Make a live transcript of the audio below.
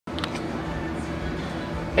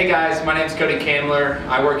Hey guys, my name is Cody Candler.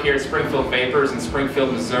 I work here at Springfield Vapors in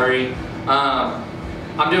Springfield, Missouri.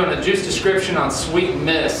 I'm doing a juice description on Sweet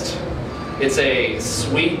Myst. It's a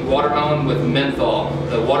sweet watermelon with menthol.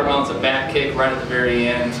 The watermelon's a back kick right at the very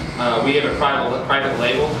end. We have a private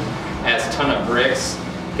label as Ton of Bricks.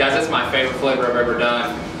 Guys, that's my favorite flavor I've ever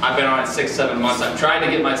done. I've been on it 6-7 months. I've tried to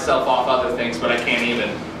get myself off other things, but I can't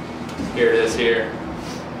even. Here it is here.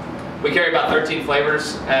 We carry about 13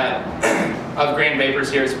 flavors of grain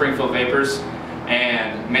vapors here at Springfield Vapors,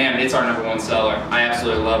 and man, it's our #1 seller. I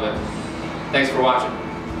absolutely love it. Thanks for watching.